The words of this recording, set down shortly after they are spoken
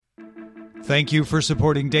Thank you for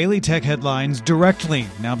supporting Daily Tech Headlines directly.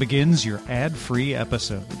 Now begins your ad-free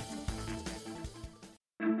episode.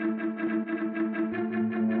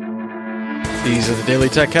 These are the Daily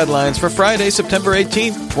Tech Headlines for Friday, September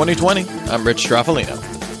 18th, 2020. I'm Rich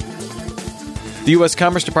Straffolino. The U.S.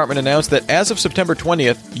 Commerce Department announced that as of September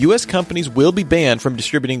 20th, U.S. companies will be banned from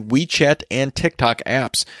distributing WeChat and TikTok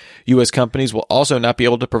apps. U.S. companies will also not be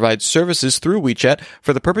able to provide services through WeChat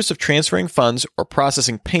for the purpose of transferring funds or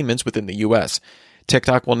processing payments within the U.S.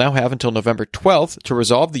 TikTok will now have until November 12th to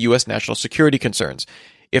resolve the U.S. national security concerns.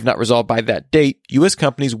 If not resolved by that date, U.S.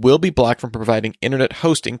 companies will be blocked from providing internet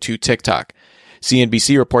hosting to TikTok.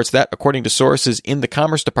 CNBC reports that, according to sources in the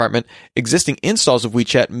Commerce Department, existing installs of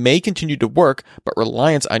WeChat may continue to work, but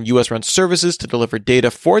reliance on U.S.-run services to deliver data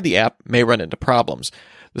for the app may run into problems.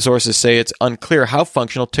 The sources say it's unclear how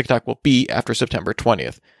functional TikTok will be after September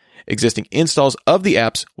 20th. Existing installs of the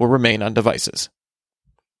apps will remain on devices.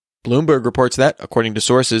 Bloomberg reports that, according to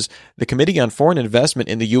sources, the Committee on Foreign Investment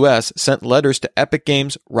in the U.S. sent letters to Epic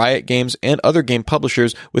Games, Riot Games, and other game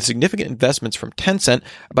publishers with significant investments from Tencent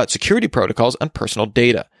about security protocols on personal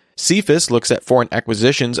data. CFIUS looks at foreign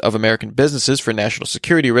acquisitions of American businesses for national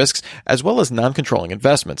security risks as well as non-controlling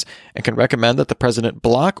investments, and can recommend that the president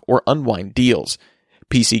block or unwind deals.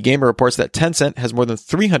 PC Gamer reports that Tencent has more than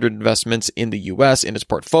 300 investments in the U.S. in its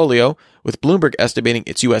portfolio, with Bloomberg estimating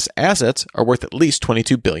its U.S. assets are worth at least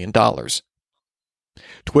 $22 billion.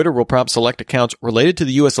 Twitter will prompt select accounts related to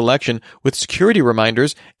the U.S. election with security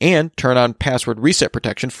reminders and turn on password reset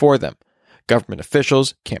protection for them. Government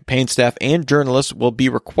officials, campaign staff, and journalists will be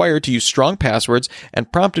required to use strong passwords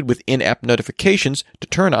and prompted with in-app notifications to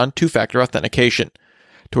turn on two-factor authentication.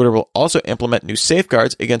 Twitter will also implement new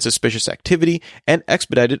safeguards against suspicious activity and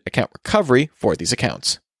expedited account recovery for these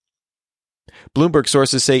accounts. Bloomberg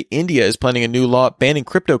sources say India is planning a new law banning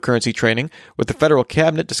cryptocurrency trading, with the federal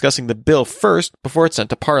cabinet discussing the bill first before it's sent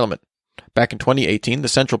to Parliament. Back in 2018, the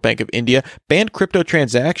Central Bank of India banned crypto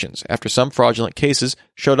transactions after some fraudulent cases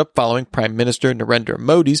showed up following Prime Minister Narendra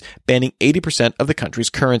Modi's banning 80% of the country's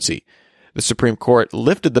currency. The Supreme Court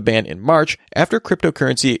lifted the ban in March after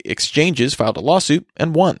cryptocurrency exchanges filed a lawsuit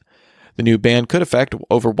and won. The new ban could affect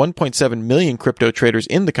over 1.7 million crypto traders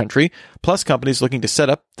in the country, plus companies looking to set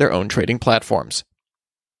up their own trading platforms.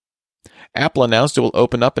 Apple announced it will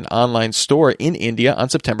open up an online store in India on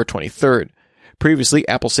September 23rd. Previously,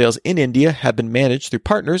 Apple sales in India have been managed through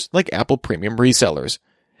partners like Apple Premium Resellers.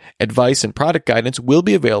 Advice and product guidance will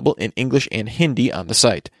be available in English and Hindi on the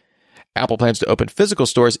site. Apple plans to open physical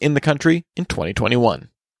stores in the country in 2021.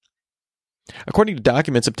 According to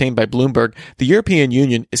documents obtained by Bloomberg, the European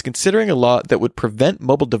Union is considering a law that would prevent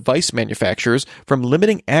mobile device manufacturers from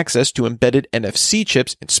limiting access to embedded NFC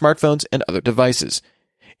chips in smartphones and other devices.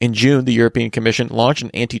 In June, the European Commission launched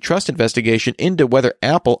an antitrust investigation into whether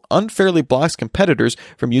Apple unfairly blocks competitors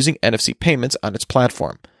from using NFC payments on its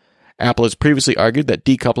platform. Apple has previously argued that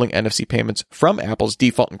decoupling NFC payments from Apple's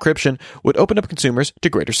default encryption would open up consumers to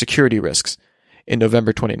greater security risks. In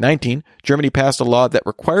November 2019, Germany passed a law that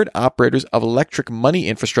required operators of electric money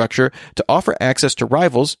infrastructure to offer access to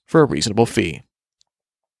rivals for a reasonable fee.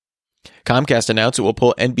 Comcast announced it will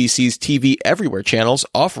pull NBC's TV Everywhere channels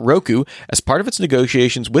off Roku as part of its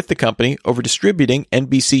negotiations with the company over distributing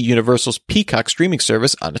NBC Universal's Peacock streaming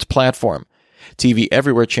service on its platform. TV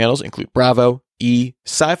Everywhere channels include Bravo, E!,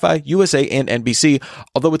 Sci-Fi, USA, and NBC,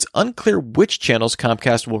 although it's unclear which channels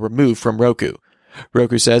Comcast will remove from Roku.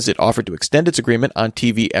 Roku says it offered to extend its agreement on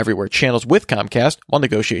TV Everywhere channels with Comcast while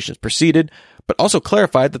negotiations proceeded, but also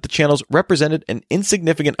clarified that the channels represented an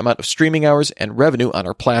insignificant amount of streaming hours and revenue on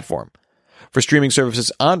our platform. For streaming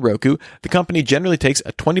services on Roku, the company generally takes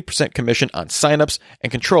a 20% commission on signups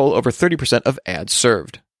and control over 30% of ads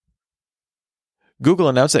served. Google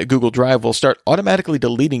announced that Google Drive will start automatically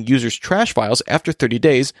deleting users' trash files after 30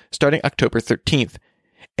 days, starting October 13th.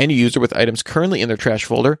 Any user with items currently in their trash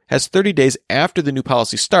folder has 30 days after the new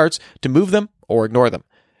policy starts to move them or ignore them.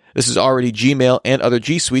 This is already Gmail and other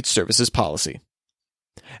G Suite services policy.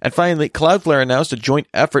 And finally, Cloudflare announced a joint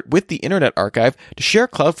effort with the Internet Archive to share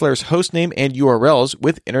Cloudflare's hostname and URLs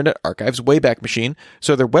with Internet Archive's Wayback Machine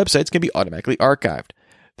so their websites can be automatically archived.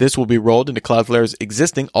 This will be rolled into Cloudflare's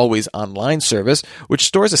existing Always Online service, which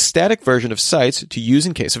stores a static version of sites to use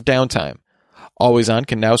in case of downtime. Always On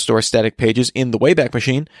can now store static pages in the Wayback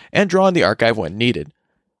Machine and draw on the archive when needed.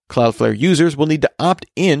 Cloudflare users will need to opt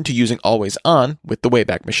in to using Always On with the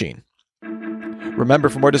Wayback Machine. Remember,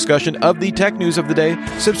 for more discussion of the tech news of the day,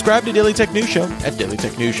 subscribe to Daily Tech News Show at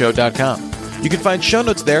dailytechnewsshow.com. You can find show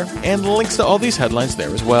notes there and links to all these headlines there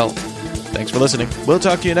as well. Thanks for listening. We'll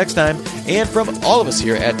talk to you next time. And from all of us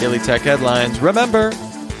here at Daily Tech Headlines, remember,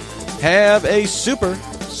 have a super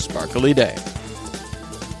sparkly day.